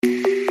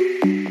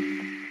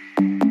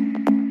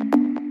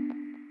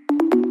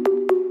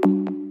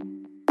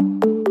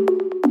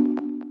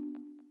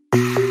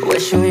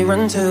we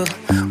run to?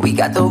 We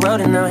got the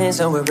world in our hands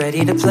and we're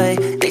ready to play.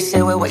 They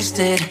say we're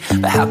wasted,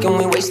 but how can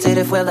we waste it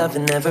if we're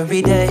loving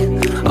every day?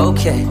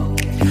 Okay,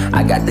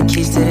 I got the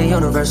keys to the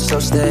universe, so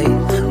stay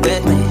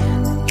with me,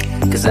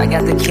 cause I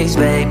got the keys,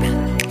 babe.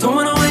 Don't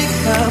wanna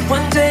wake up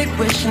one day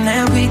wishing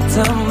that we'd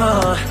done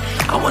more.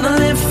 I wanna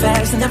live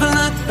fast and never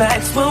look back,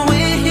 it's what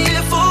we're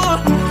here for.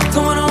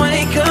 Don't wanna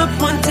wake up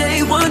one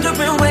day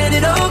wondering where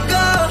did it all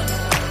go,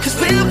 cause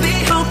we'll be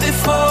home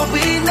before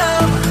we know.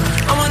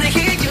 I wanna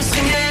hear you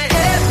sing it.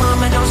 Hey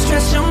mama, don't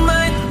stress your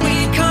mind, we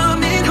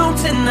coming home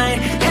tonight.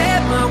 Hey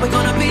mama, we're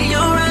gonna be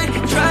alright.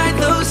 Dry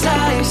those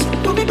eyes,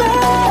 we'll be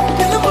back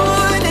in the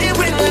morning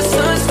when the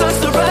sun starts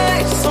to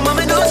rise. So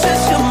mama, don't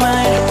stress your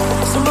mind,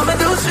 so mama,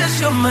 don't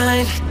stress your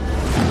mind.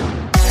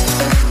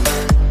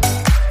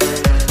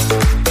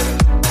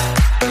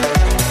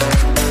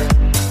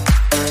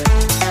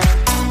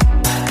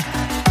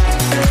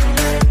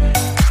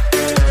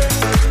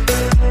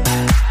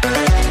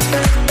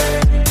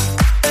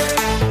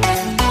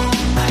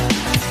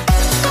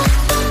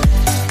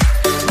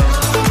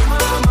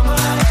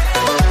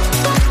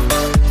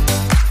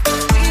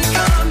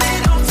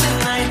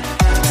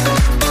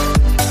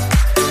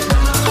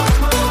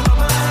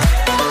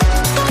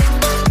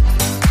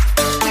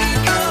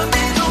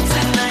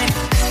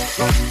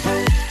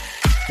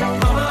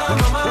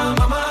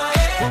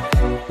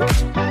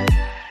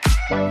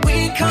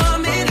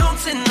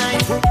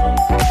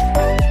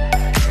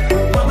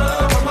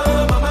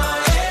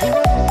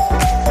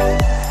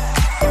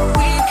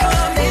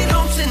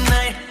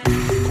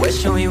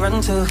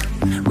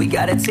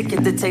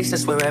 Ticket that takes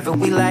us wherever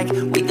we like.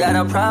 We got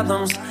our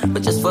problems,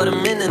 but just for the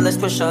minute, let's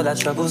push all our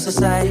troubles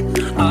aside.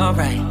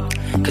 Alright,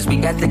 cause we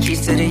got the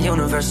keys to the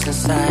universe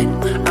inside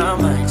our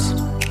minds.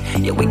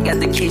 Yeah, we got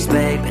the keys,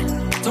 baby.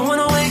 Don't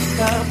wanna wake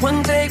up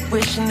one day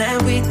wishing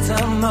that we'd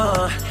done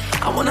more.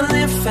 I wanna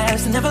live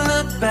fast and never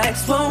look back,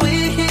 it's what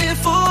we're here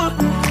for.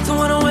 Don't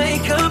wanna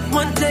wake up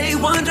one day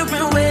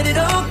wondering where did it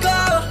all go,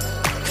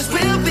 cause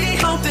we'll be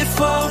home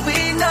before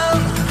we know.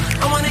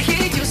 I wanna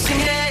hear you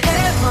sing it.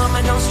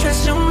 Mama, don't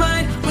stress your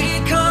mind, we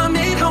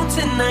coming home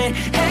tonight.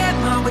 Hey,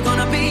 mama, we're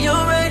gonna be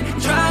alright.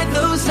 Dry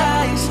those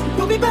eyes,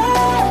 we'll be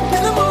back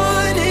in the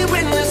morning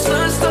when the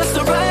sun starts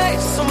to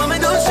rise. So mama,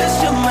 don't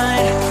stress your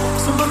mind,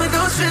 so mama,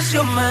 don't stress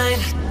your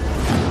mind.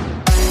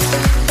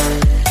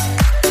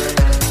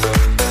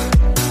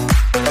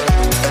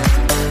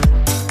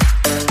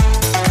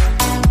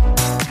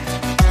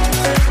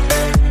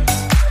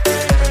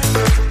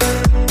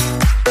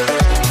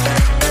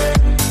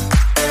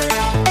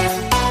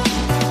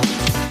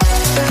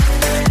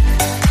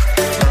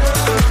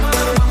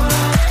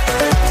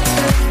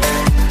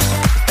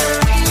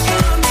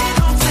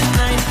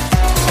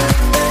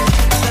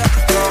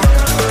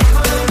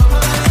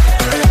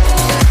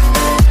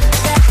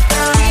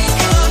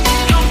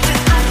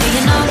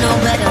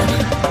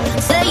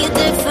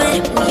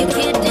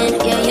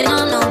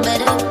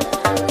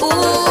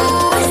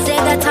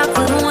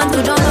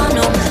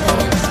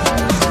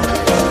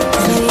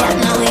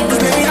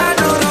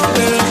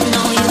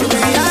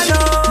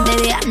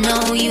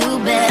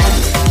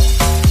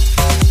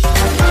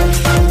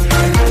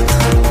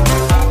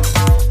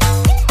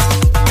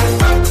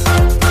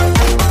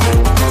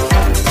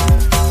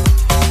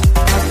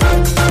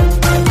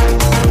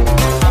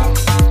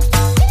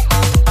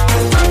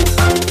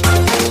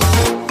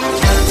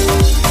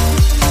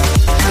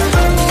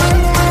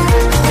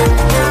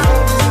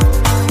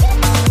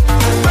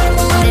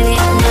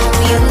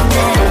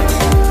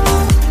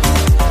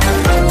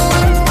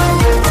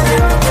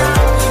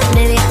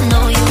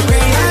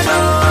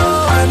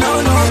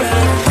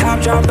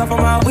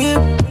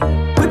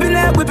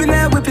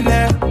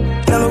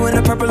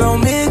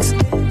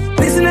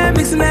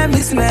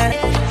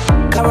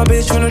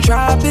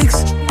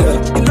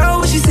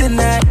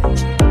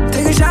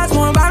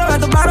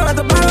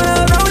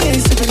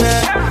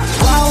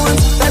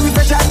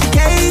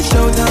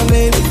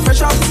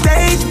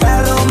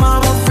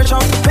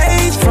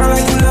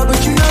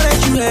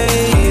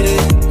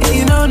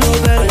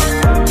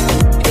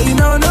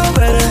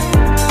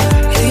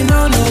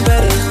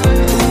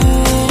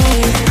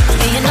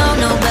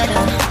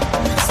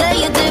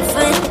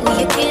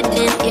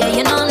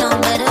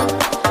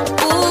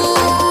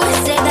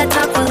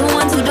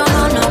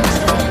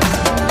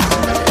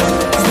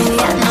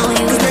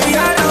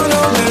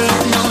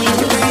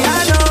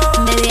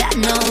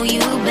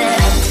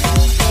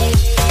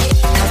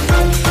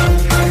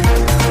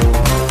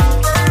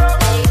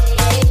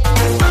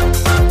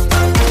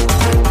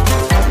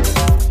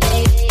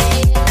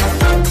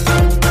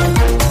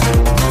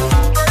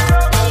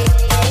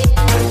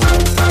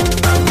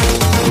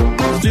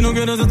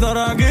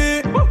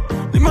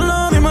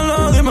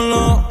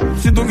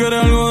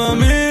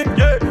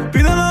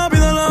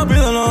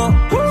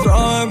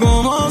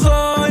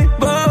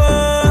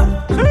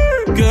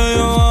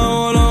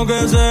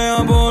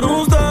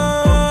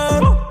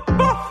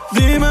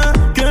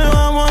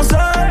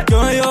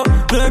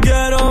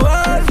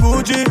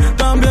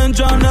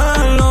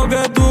 Chanel, lo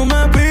que tú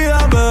me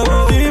pidas, bebé.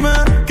 Dime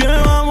qué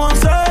vamos a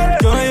hacer,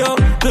 que yo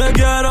te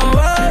quiero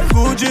ver.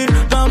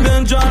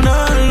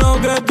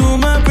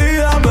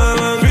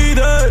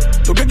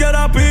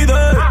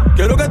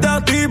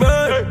 active.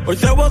 Hoy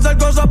te voy a hacer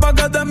cosas pa'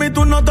 que de mí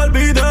tú no te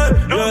olvides.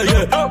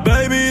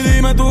 Baby,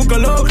 dime tú qué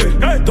lo que.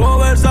 Todo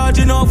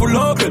Versace, no Full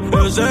Locker.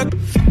 Ese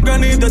que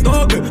ni te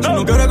toque. Si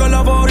no quieres que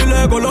la for y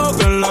le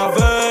coloque en la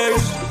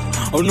face.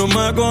 Aún no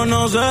me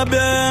conoces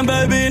bien,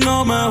 baby,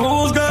 no me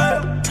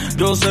juzgues.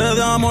 Yo sé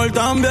de amor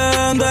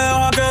también,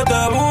 deja que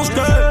te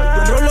busque.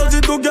 Controlo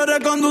si tú quieres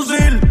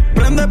conducir.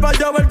 Prende pa'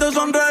 allá verte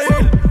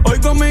sonreír. Hoy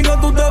conmigo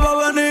tú te vas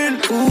a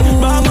venir.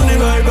 Vamos ni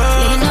baby.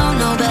 You know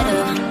no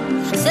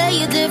better. Say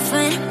you're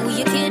different, who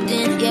you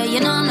kidding? Yeah, you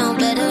know no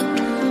better.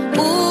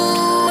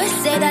 Ooh,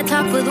 say that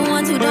talk for the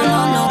ones who don't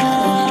know no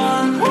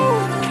better.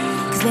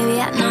 Cause baby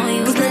I know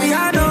you better. Baby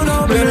I know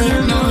no better. Baby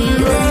I know you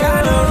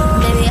better.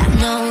 Baby I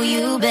know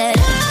you better.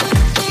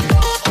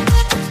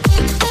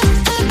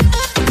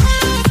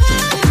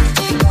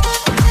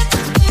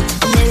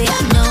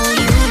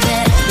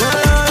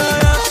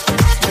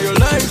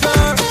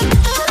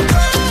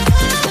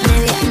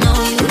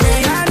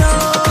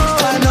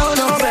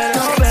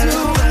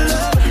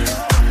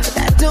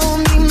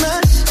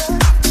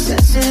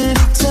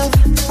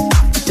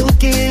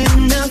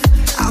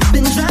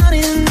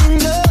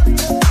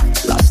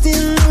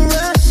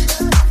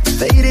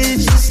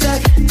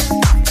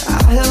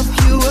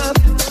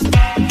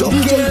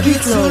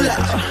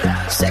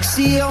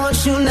 Sexy, I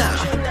want you now.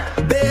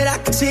 Bet I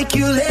can take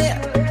you there.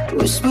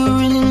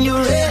 Whispering in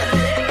your ear.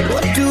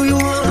 What do you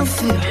wanna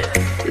feel?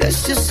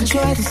 Let's just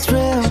enjoy the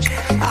thrill.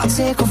 I'll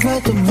take over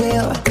the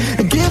wheel.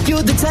 Give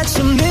you the touch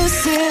I'm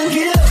missing.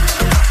 Get up,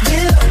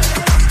 get up.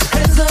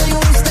 Hands on your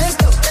waist, let's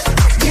go.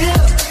 Get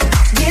up,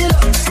 get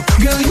up.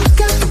 Girl, you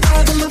got the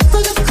vibe, I'm a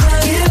butterfly.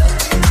 Get up,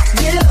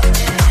 get up.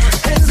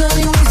 Hands on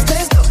your waist,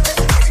 let's go.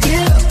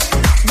 Get up,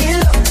 get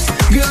up.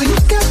 Girl, you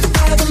got the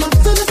vibe, I'm a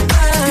butterfly.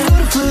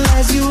 Beautiful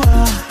as you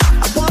are,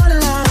 I wanna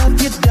light up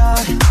your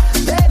dark.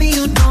 Baby,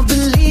 you don't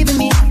believe in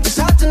me. It's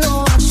hard to know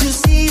what you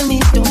see in me.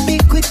 Don't be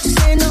quick to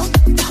say no.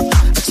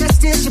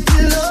 Just is your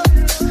pillow.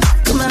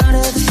 Come out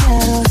of the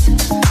shadows.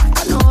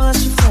 I know that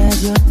you're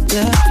fragile,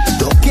 yeah.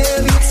 Don't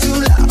give it too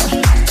loud.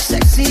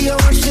 Sexy, I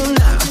want you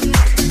now.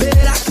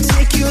 Bet I can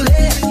take you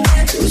there.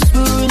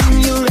 Whispering in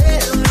your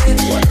ear.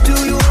 What do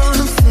you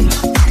wanna feel?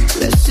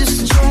 Let's just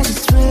enjoy the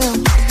thrill.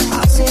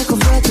 I'll take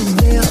over the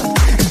wheel.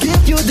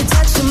 Give you the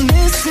touch I'm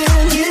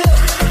missing. Get up,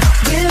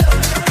 get up.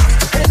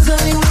 Hands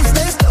on your waist,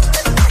 let's go.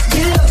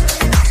 Get up,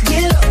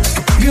 get up.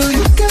 Girl,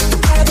 you got the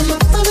vibe, I'm a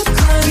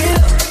butterfly. Get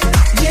up,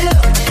 get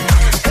up.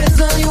 Hands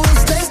on your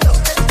waist, let's go.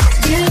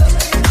 Get up,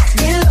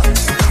 get up.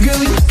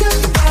 Girl, you got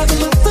the vibe,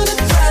 I'm a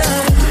butterfly.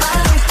 I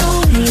like the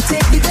way you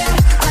take me there.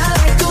 I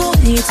like the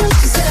way you touch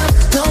yourself.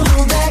 Don't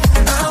hold back,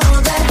 I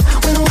want that.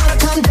 When the water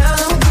come down,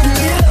 I'm gonna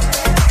get up,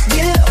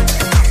 get up.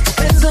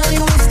 Hands on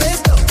your waist,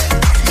 let's go.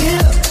 Get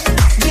up,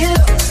 get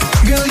up.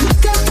 Girl, you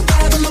got the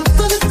vibe, I'm a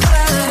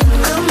butterfly.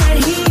 I'm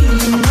right here,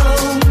 you know.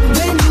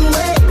 When your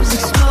waves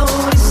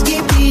explode,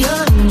 escape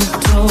beyond your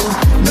toe.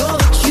 Know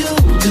what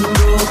you've been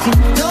broken,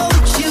 know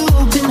what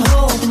you've been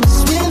holding.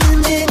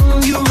 Swimming in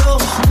your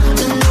ocean,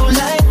 a new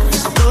life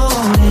is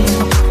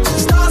flowing.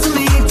 Stars are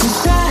made to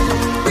shine.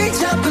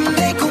 Reach up and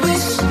make a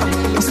wish.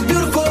 It's a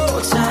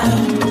beautiful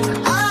time.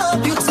 I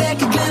hope you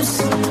take a glimpse.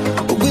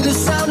 With the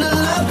sound of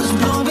love is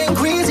blowing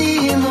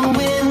crazy in the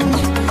wind.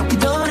 You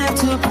don't have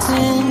to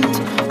pretend.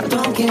 I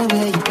don't care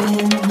where you've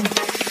been.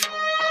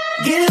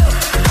 Get up,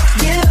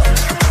 get up.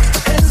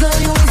 Hands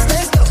on your waist,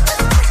 let's go.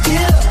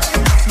 Get up,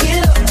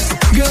 get up.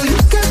 Girl, you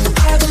got the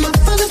vibe, I'm a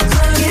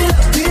butterfly. Get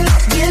up, get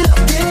up, get up,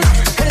 get up.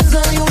 Hands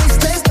on your waist,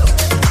 let's go.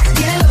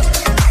 Get up,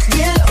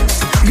 get up.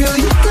 Girl,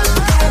 you got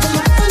the vibe, I'm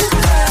a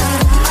butterfly.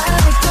 I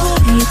like the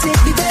way you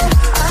take me there.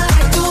 I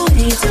like the way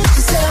you touch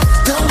yourself.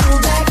 Don't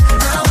hold back,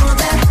 I want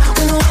that.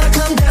 When the water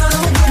come down,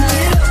 I'm gonna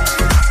get up,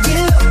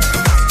 get up.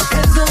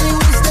 Hands on your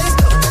waist, let's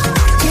go.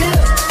 Get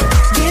up,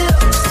 get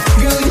up.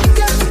 Girl, you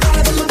got the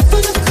vibe, I'm a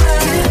butterfly.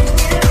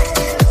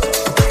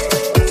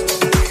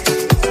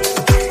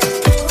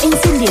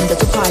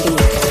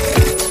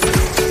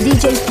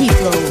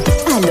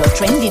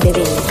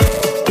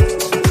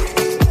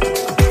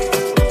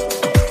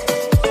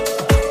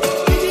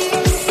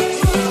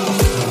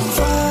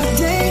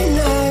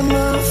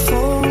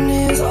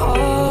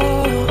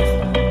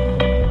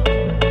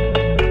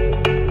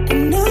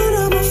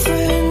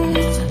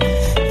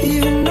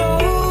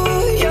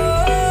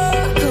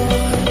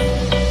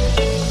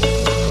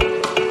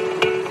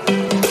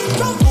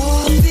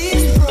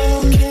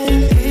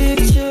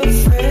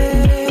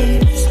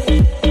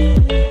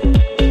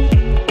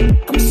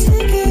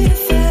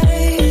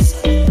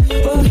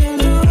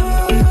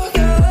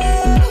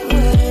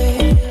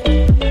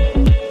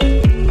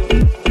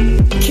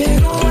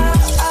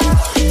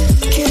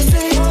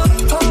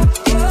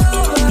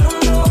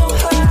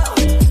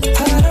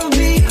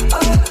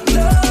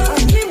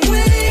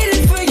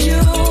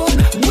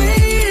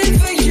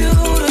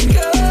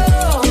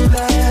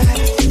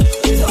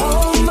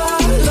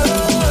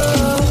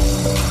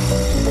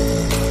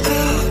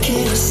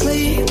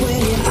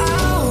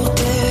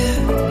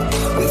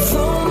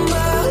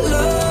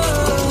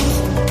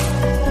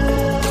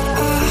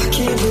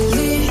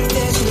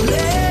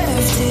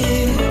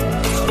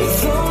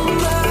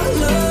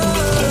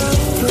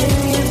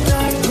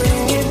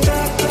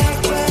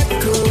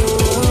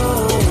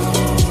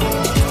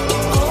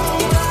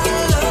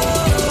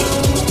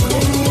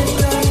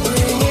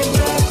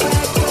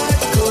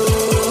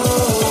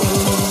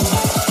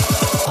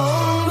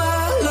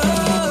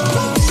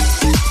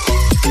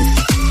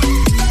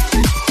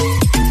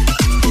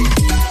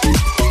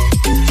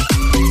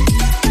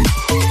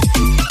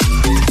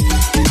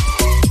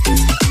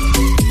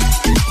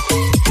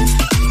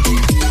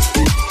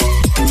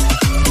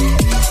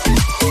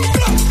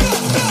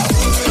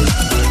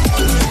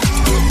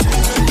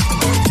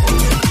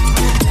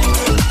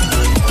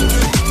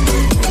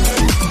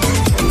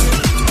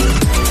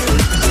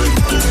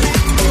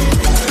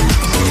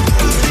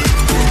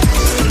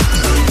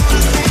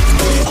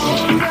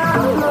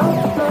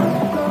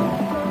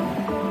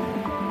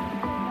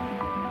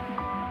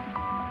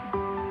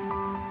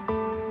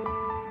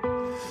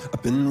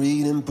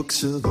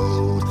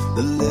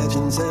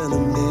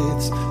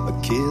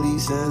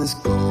 and his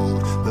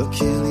gold,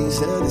 Achilles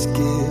and his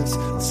gifts,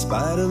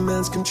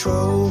 Spider-Man's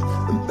control,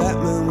 and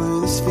Batman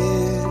with his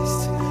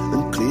fist.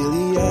 And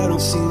clearly I don't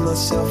see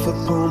myself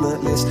upon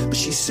that list. But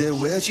she said,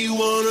 where'd you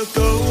wanna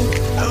go?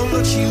 How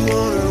much you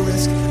wanna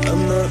risk?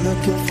 I'm not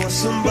looking for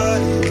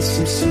somebody with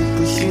some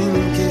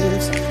superhuman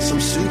gifts,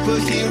 some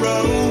superhero,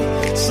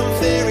 some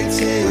fairy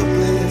tale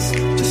bliss.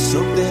 Just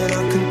something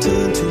I can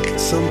turn to,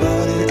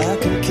 somebody I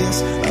can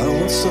kiss. I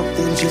want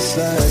something just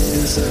like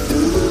this.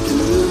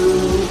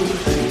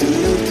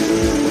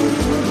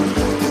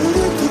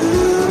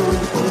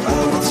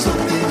 I want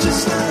something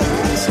just like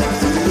this.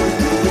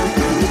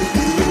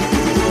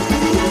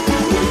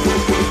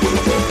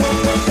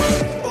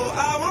 Oh,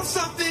 I want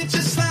something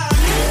just like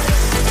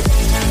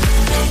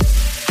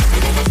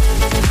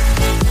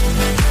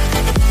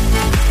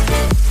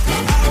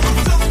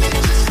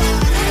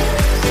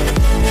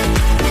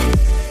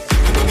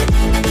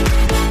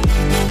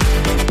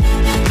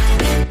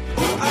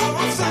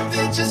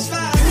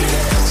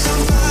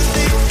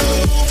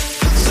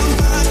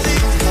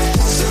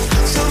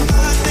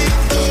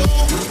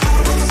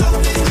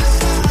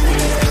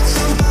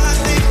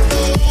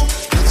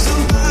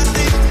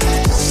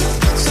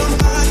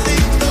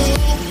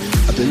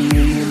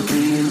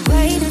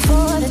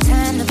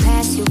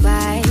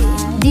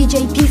DJ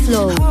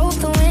P-Flow. Hope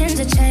the winds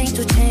of change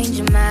will change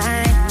your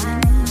mind.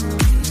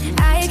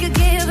 I could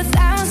give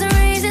 1,000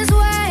 reasons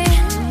why,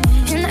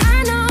 and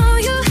I know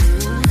you,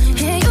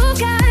 and you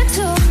got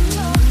to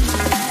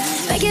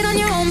make it on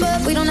your own,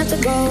 but we don't have to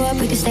grow up,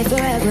 we can stay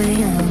forever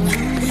young.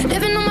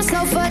 Living on my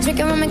sofa,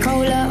 drinking rum and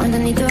cola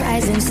underneath the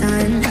rising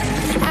sun.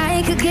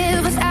 I could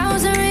give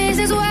 1,000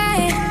 reasons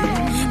why,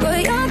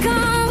 but you're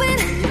going,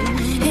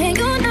 and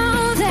you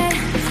know that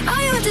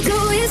all you have to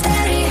do is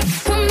stay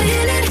a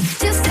minute.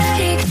 Just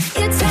take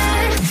your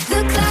time,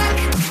 the clock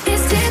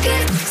is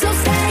ticking, so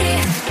stay.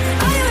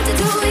 All you have to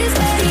do is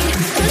wait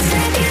a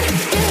second.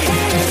 Your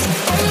hands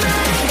on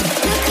mine,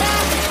 the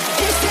clock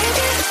is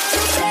ticking, so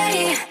stay.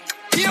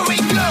 Here we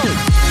go.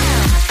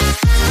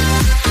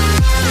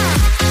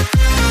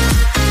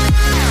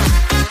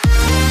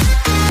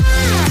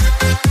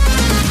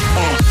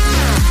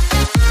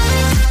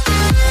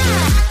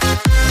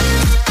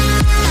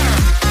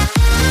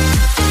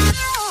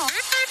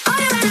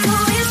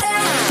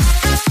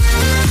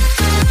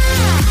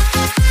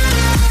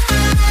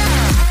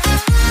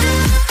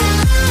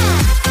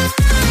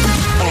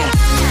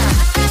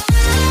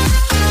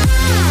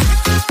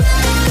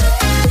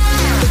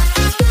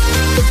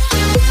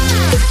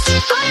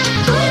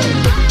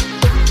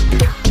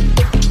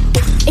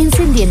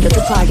 Encendiendo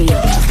tu party.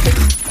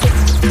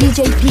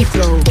 DJ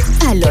P-Flow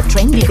a lo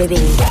trendy, bebé.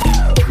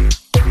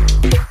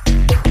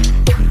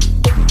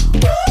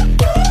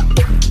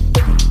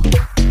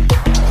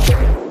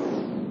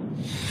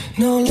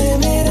 no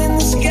limit in the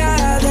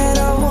sky that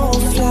I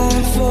won't fly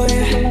for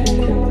you.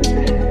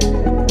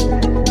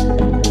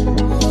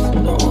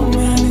 No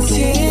amount of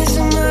tears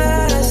in my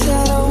eyes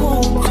that I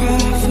won't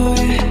cry for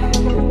you.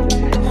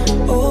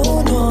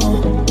 Oh no,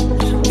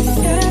 with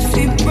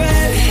every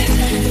breath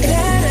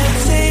that I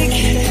take,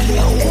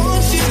 I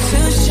want you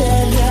to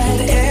share that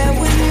air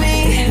with me.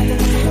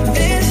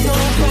 There's no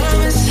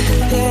promise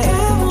that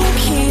I won't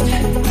keep.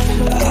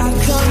 I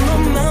climb a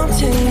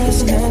mountain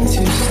that's none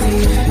too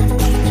steep.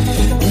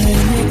 When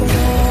it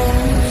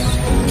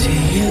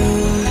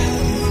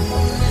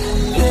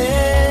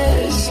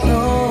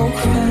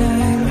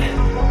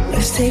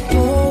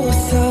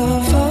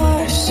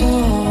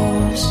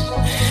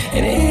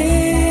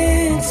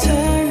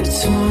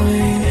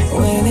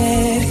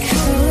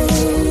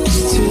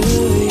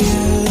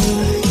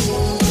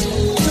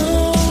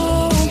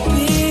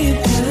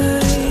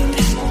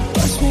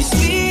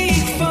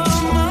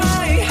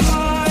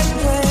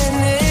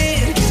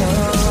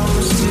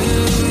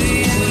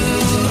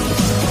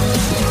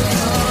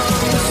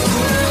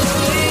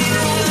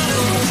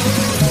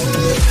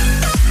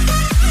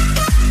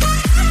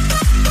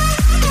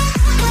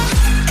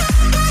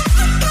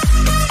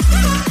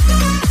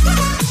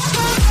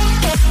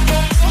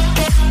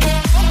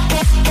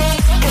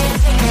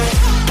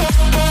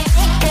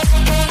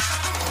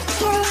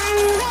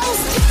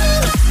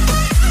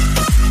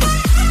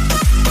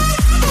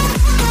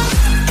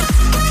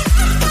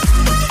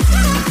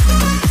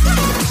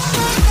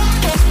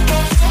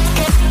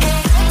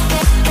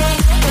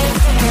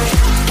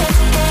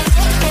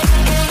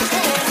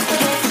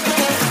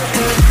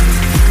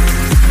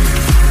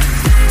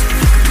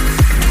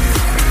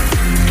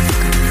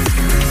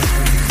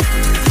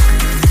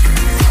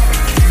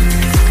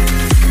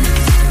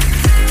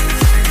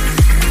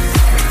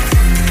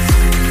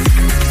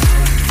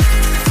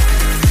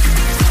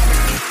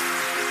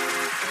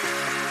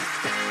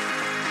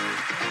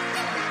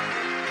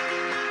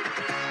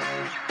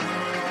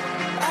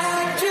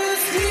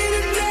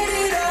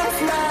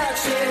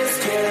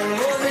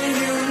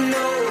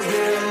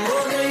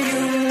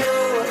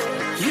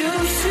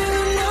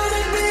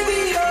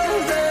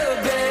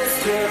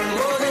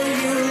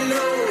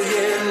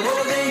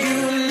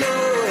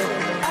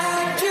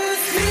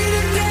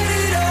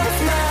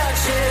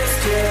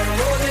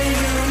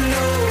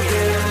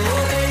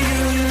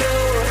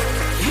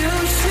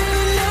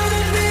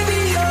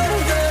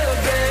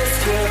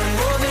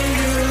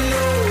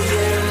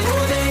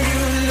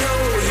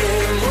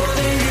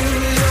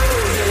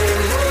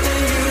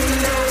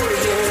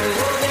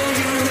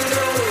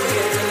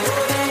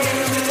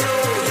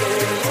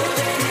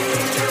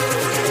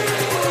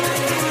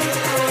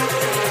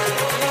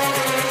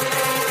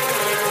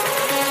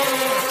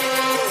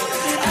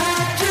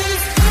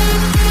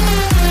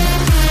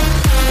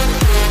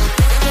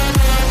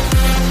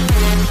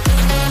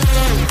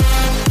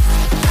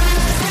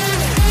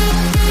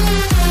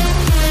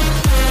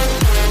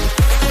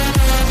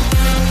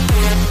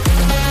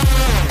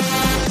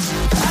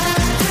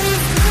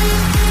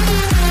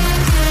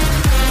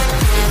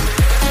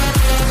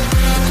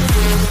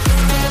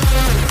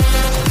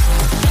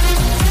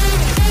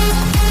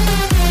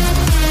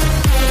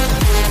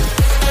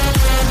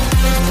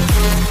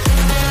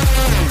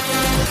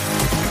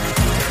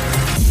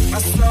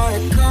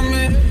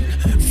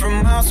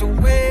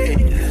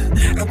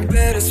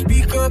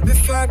speak up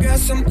if I got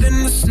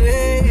something to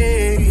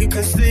say,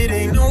 'cause it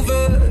ain't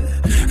over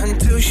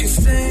until she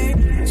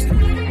sings.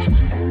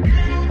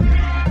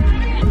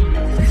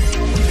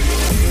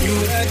 You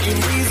had your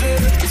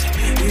reasons,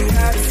 you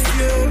had a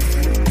few,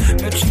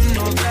 but you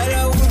know that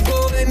I would go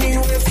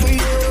anywhere for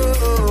you,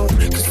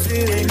 'cause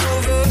it ain't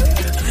over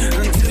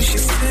until she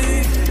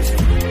sings.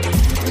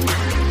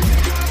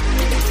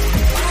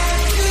 I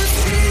just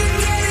need to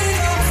get it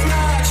off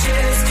my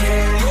chest,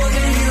 yeah, more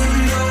than you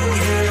know,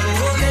 yeah,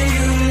 more than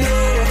you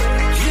know.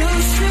 You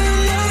should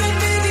know that,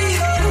 baby,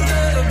 you're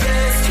the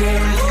best, yeah,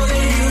 more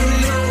than you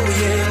know,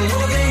 yeah,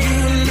 more than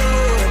you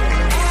know.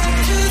 I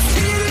just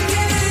need to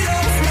get it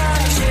off my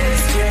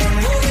chest, yeah,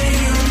 more than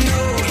you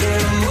know,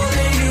 yeah, more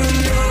than you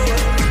know.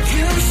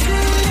 You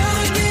should know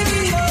that, baby,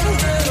 you're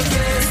the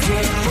best,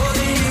 yeah, more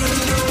than you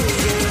know,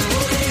 yeah,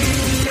 more than you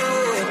know.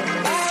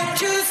 I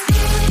just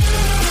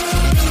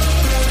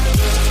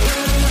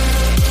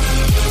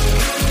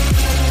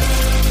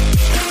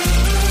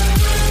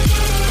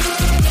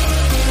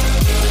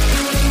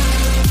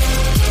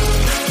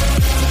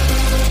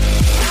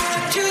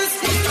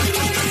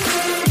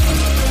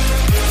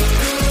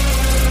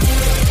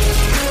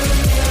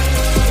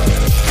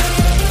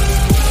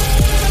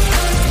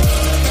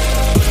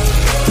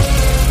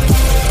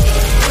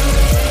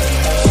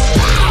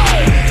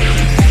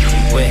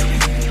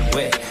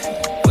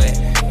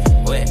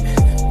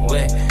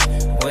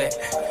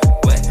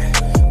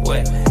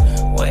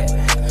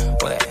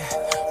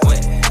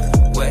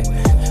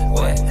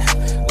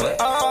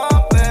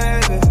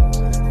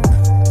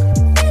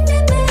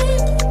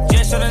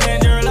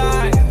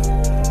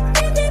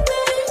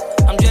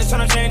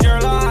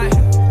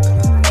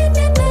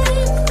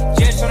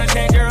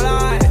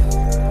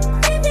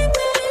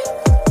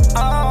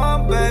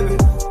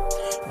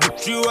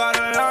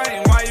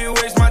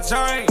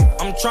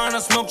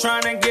tryna smoke,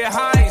 tryna get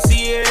high,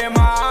 see it in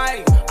my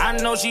eye. I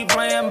know she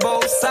playing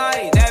both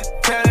sides, that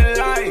telling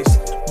lies.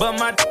 But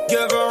my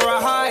give her a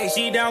high,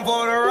 she down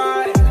for the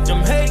ride.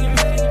 I'm hating,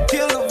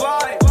 kill the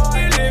vibe,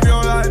 live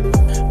your life.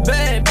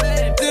 Bad,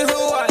 this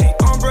Hawaii,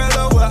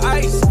 umbrella with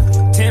ice.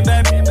 10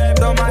 bad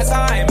on my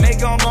side, make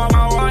them all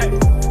my wife.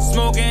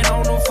 Smoking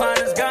on the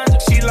finest ganja,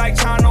 she like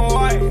China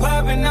White.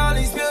 Popping all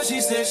these pills,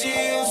 she said she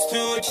used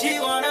to it. She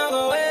wanna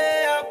go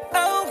way up.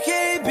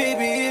 Okay,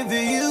 baby, if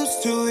you're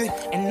used to it.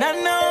 And I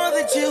know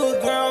that you a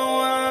grown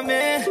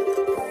woman,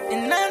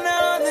 and I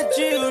know that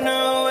you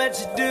know what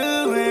you're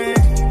doing.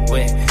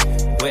 Wet,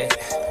 wet,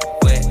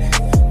 wet,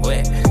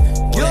 wet,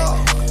 wet,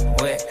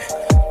 wet,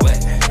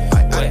 wet,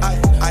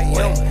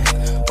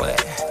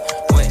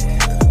 wet,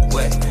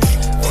 wet,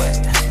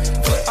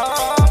 wet.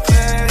 Oh,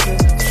 baby,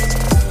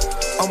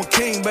 I'm a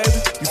king, baby.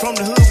 You from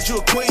the hood, but you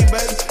a queen,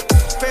 baby.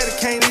 Fatty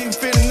can't even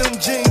fit in them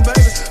jeans,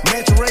 baby.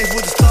 Mansion race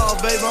with the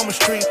stars, baby. I'm a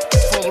street.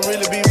 Supposed to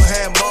really be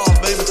behind bars,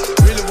 baby.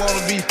 Really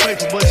wanna be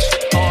faithful, but it's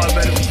hard,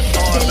 baby.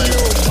 Hard, baby.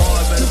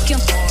 Hard, baby. You can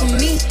fuck with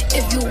me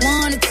if you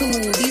wanted to.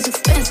 These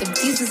expensive,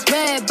 these is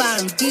red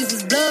bottoms, these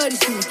is bloody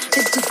shoes.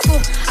 It's the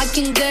school, I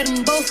can get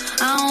them both.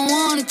 I don't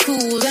wanna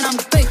choose, and I'm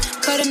fake.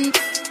 Cut them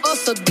off,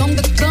 so don't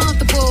get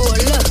comfortable.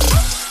 Look,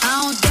 I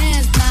don't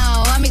dance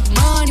now, I make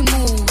money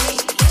move.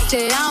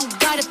 Say I don't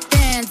gotta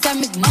dance, I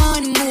make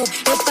money move.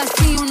 If I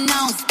see you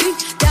now speak,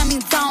 that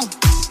means I don't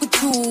with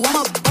you. I'm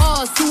a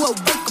boss, you a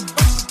worker.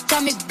 I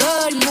make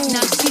bloody move.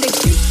 Now she the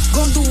key,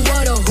 gon' do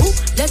what or who?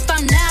 Let's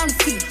find out and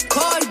see.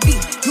 Cardi B,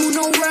 you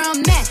know where I'm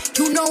at,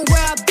 you know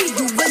where I be.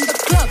 You in the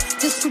club,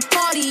 just to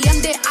party.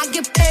 I'm there, I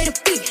get paid a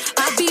fee.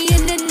 I be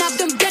in and out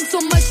them bands so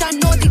much, I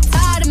know they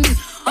tired of me.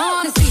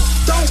 Honestly,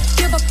 don't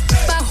give a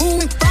about who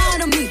in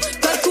front of me.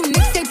 Got 2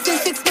 mixtapes in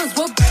 6 months,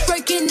 we're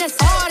breaking as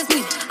hard as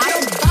me. I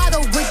don't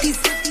bother with these,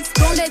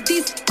 don't let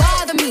these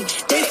bother me.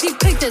 They see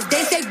pictures,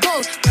 they say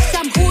goals,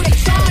 I'm who they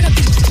tryna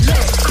be.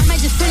 Look, I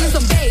might just spin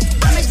some babe,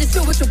 I might just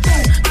chill with your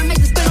boo, I might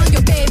just spin on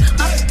your babe.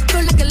 I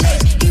feel like a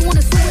lake, he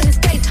wanna swim with his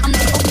face. I'm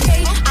like,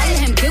 okay, I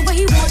let him get what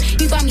he want.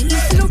 He buy me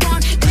East and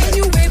around, then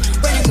you whip,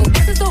 when I go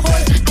back to the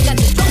horse. I got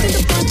the strong in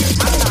the front,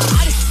 I'm the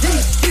hottest in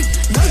the street.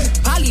 Know you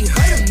probably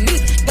heard of me.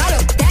 Got a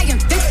bag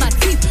and fix my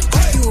teeth.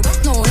 Hope you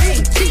know it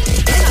ain't cheap.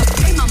 And I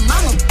pay my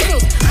mama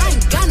bills. I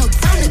ain't got no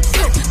time to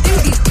chill. Think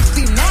these bitches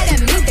be mad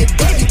at me, they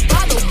baby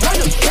father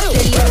wanna kill.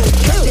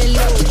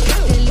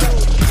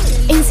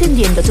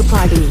 Encendiendo tu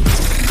party.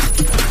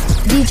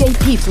 DJ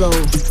P-Flow,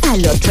 a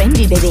lo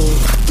trendy, bebé.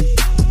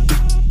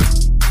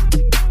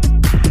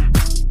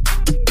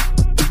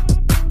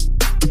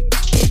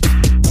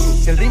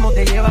 Si el ritmo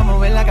te lleva a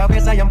mover la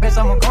cabeza, ya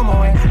empezamos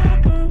como es.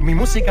 Mi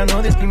música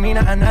no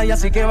discrimina a nadie,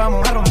 así que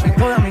vamos a romper.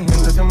 Toda mi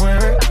gente se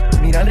mueve,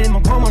 mira el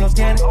ritmo como los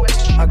tiene.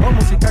 Hago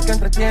música que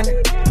entretiene,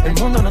 el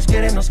mundo nos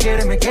quiere,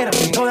 me quiere a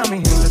mí. Toda mi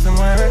gente se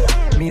mueve,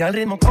 mira el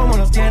ritmo como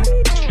los tiene.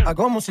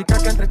 Hago música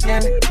que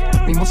entretiene,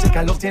 mi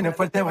música los tiene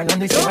fuerte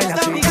bailando y se baila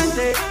así. ¿Dónde está mi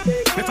gente?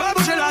 Me fais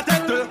bouger la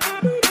tête.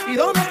 ¿Y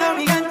dónde está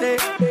mi gente?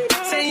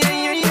 Say yeah,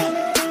 yeah,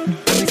 yeah.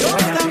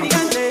 ¿Dónde está mi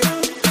gente?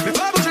 Me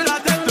fais bouger la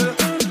tête.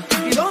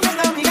 ¿Y dónde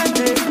está mi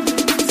gente?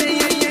 Say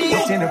yeah, yeah, yeah.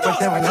 Los tiene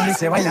fuerte bailando y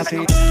se baila así.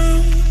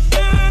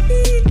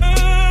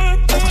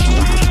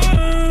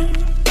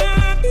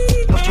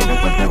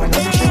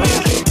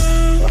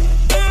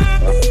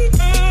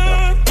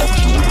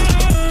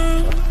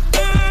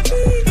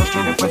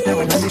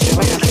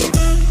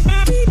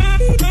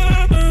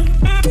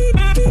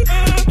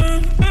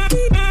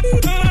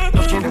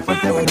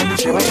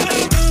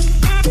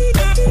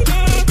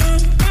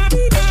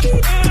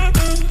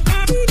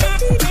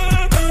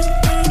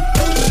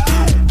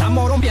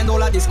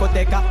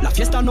 La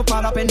fiesta no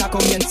para apenas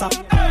comienza.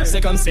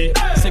 C'est comme si,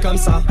 c'est comme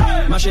ça,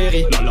 ma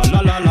chérie. La la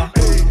la la la.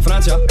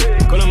 Francia,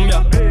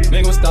 Colombia,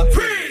 me gusta.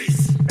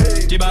 Freeze.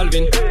 J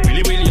Balvin,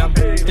 Willy William,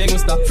 te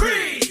gusta.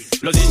 Freeze.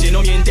 Los DJ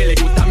no mienten, le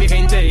gusta a mi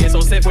gente y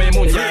eso se fue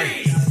mundial.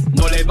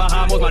 No le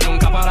bajamos, mas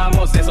nunca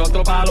paramos, es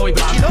otro palo y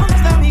blanco. ¿Y dónde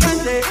está mi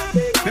gente?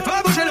 Me fue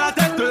a bouger la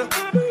tête.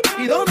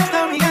 ¿Y dónde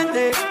está mi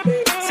gente?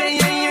 Say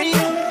yeah yeah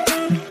yeah.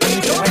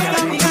 ¿Y dónde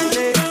está mi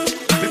gente?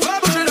 Me fue a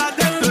bouger la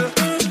tête.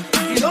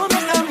 ¿Y dónde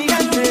está mi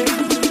gente?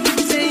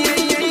 Say yeah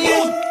yeah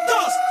yeah. 1,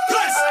 2,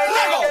 3,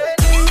 Lego.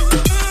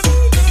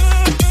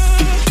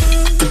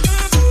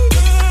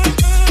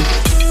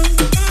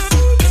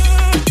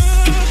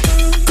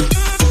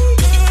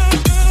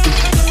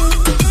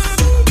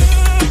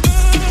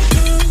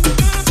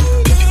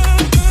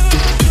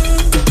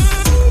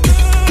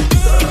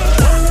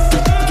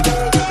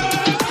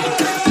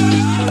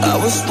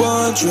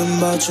 Wondering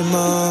about your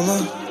mama.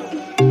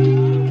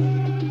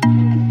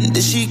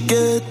 Did she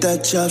get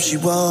that job she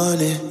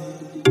wanted?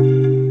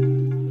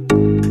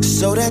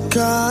 So that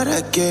car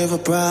that gave her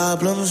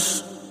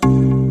problems.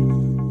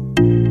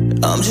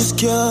 I'm just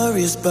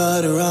curious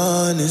but her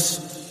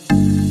honest. I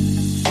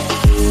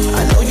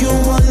know you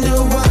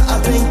wonder why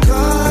I've been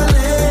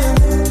calling,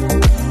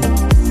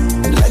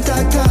 like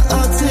I got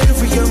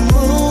ulterior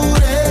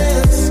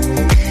motives.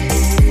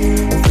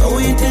 No,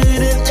 we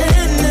didn't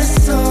end this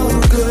so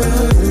good.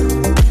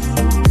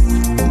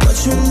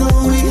 You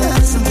know we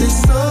had something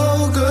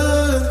so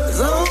good. 'Cause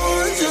I'm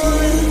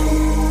wondering,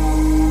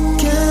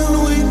 can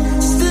we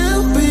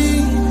still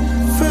be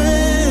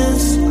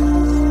friends?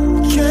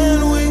 Can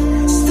we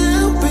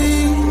still be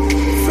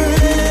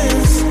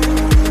friends?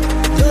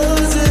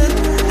 Does it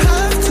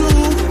have to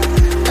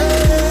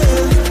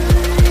end?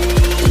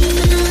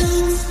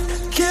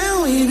 Can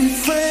we be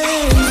friends?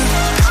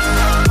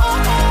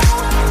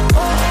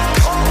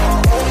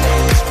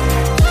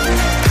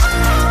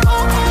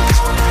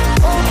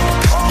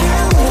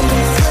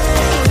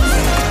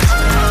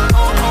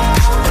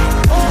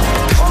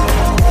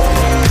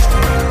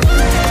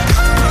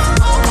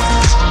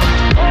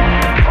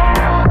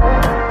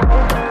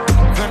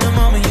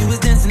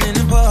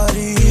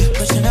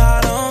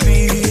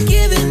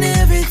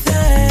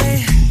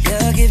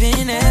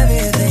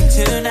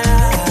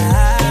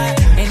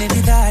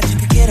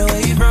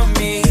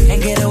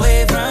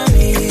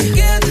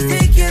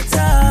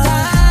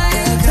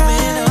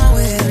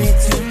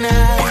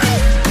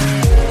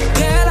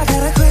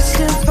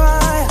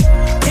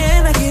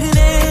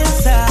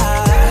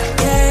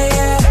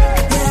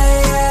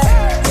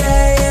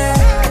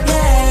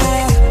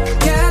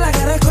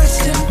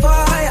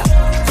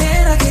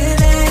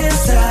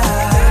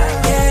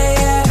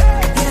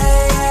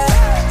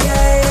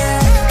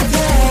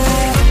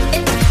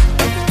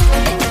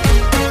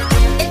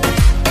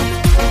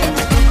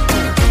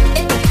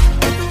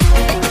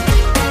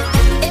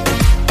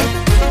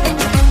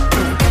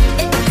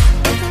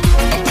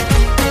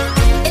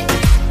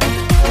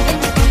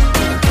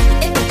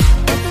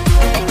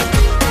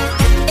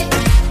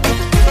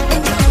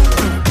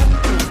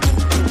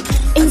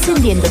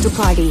 Encendiendo tu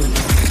party.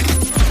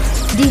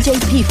 DJ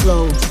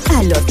P-Flow,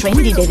 a lo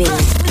trendy de day.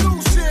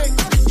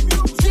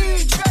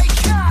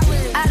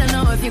 I don't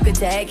know if you could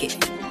take it.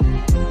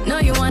 No,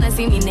 you wanna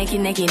see me naked,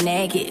 naked,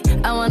 naked.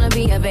 I wanna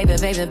be a baby,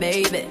 baby,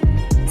 baby.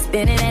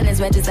 Spinning in his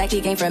red just like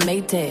he came from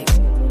Maytag.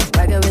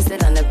 Rocket with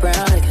it on the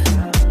brown like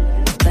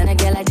when I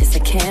get like this, I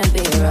can't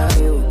be around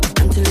you.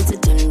 I'm too little to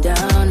turn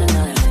down a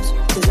notch.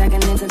 'Cause I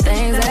can into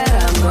things that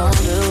I'm gon'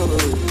 do.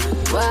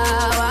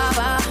 Wow, wow,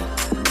 wow.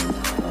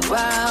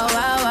 Wow,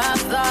 wow, wow,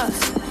 thoughts.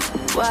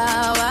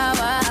 Wow, wow,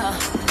 wow.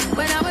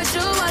 When I'm with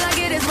you, all I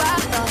get is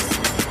wild thoughts.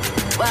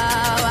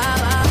 Wow, wow,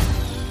 wow.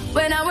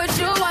 When I'm with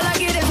you, all I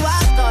get is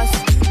wild thoughts.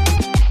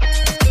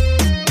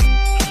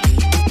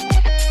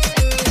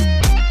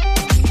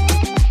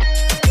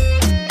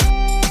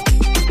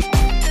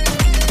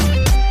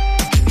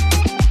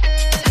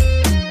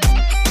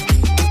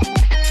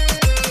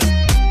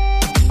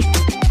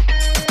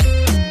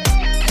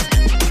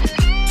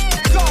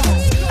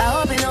 I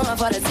hope you know I'm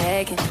for the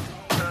taking.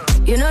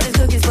 You know this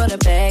cookie's for the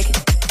bag.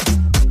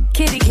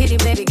 Kitty, kitty,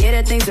 baby, get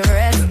her things to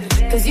rest.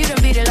 'Cause you done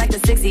beat it like the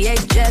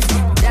 68 Jets.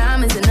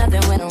 Diamonds are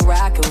nothing when I'm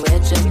rocking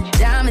with you.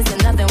 Diamonds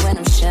are nothing when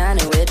I'm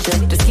shining with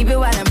you. Just keep it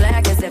white and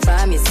black as if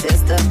I'm your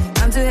sister.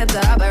 I'm too hip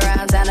to hop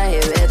around town to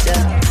hit with you.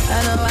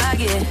 I know I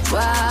get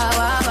wow,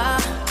 wow, wow.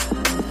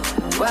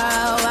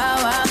 Wow, wow,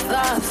 wow,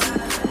 thoughts.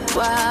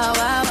 Wow,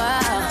 wow,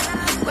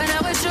 wow. When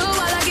I'm with you,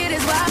 all I get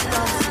is wild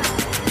thoughts.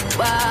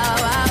 Wow,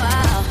 wow,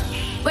 wow.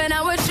 When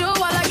I'm with you,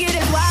 all I get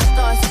is wild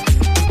thoughts.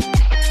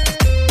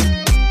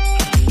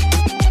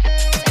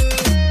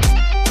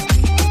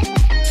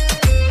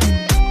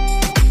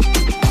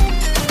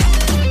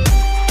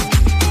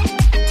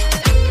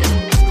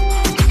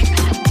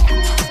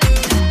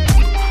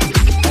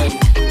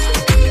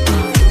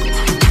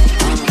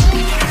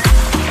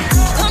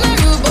 Come on,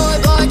 rude boy,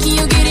 boy, can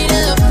you get it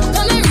up?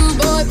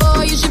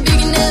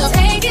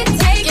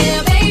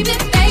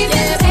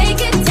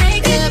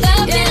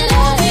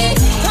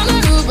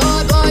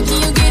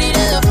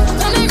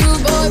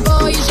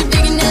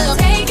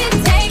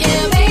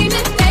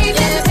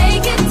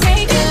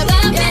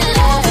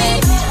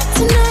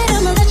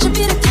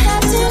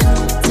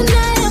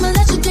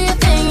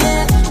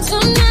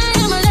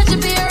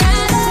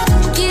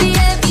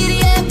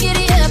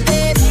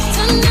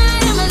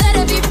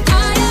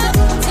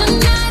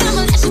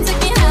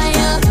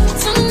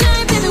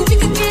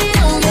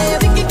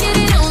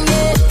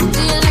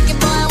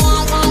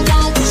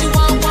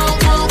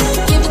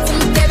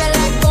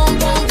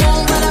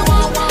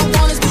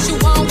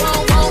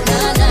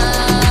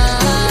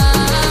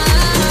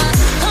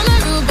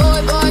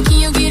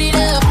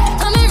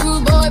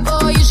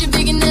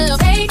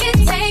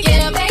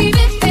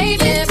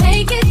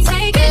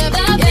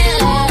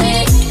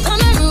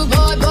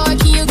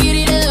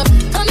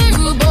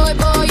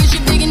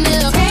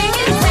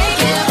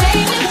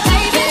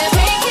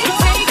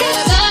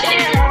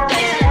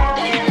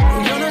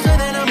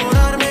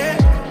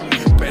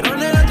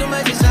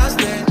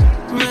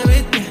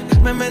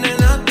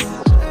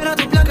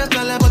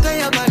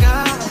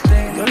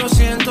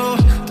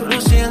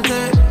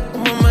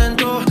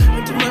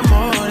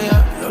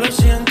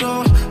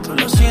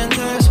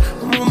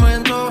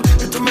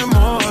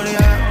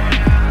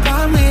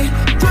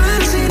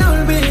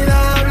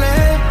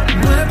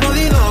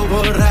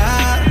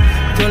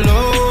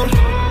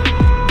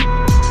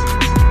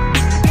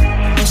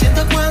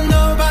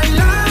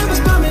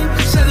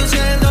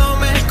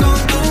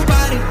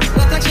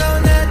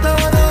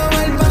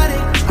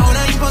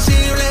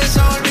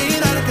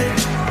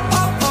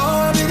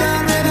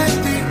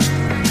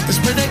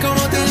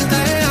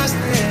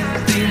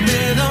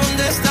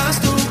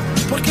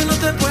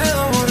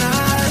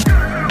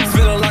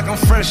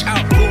 fresh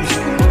out booze.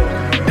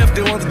 If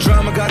they want the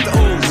drama, got the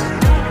ooze.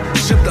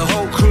 Ship the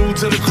whole crew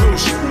to the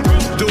cruise.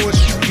 Do it,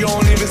 you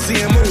don't even see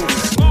him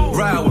move.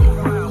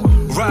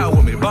 Ride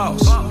with me,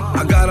 boss.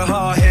 I got a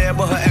hard head,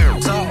 but her arrow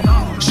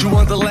tall. She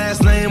want the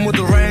last name with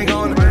the ring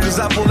on it. Cause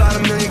I pulled out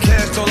 $1 million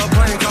cash, told her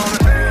plank on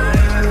it.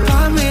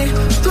 Pa' mí,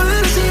 tú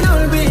eres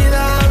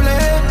inolvidable.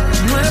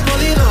 No he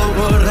podido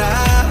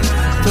borrar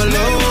tu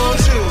olor.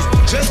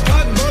 Just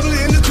pop bubbly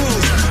in the cool.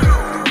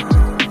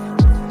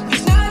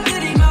 It's not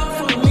good enough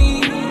for me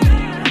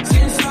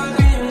since I've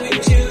been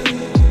with you.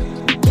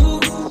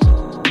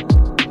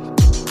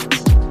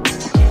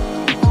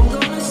 I'm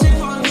gonna sip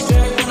on this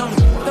drink when I'm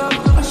up.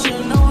 I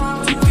should know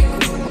how to pick.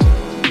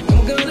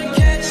 I'm gonna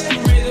catch the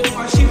rhythm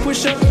while she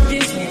push up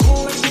against me.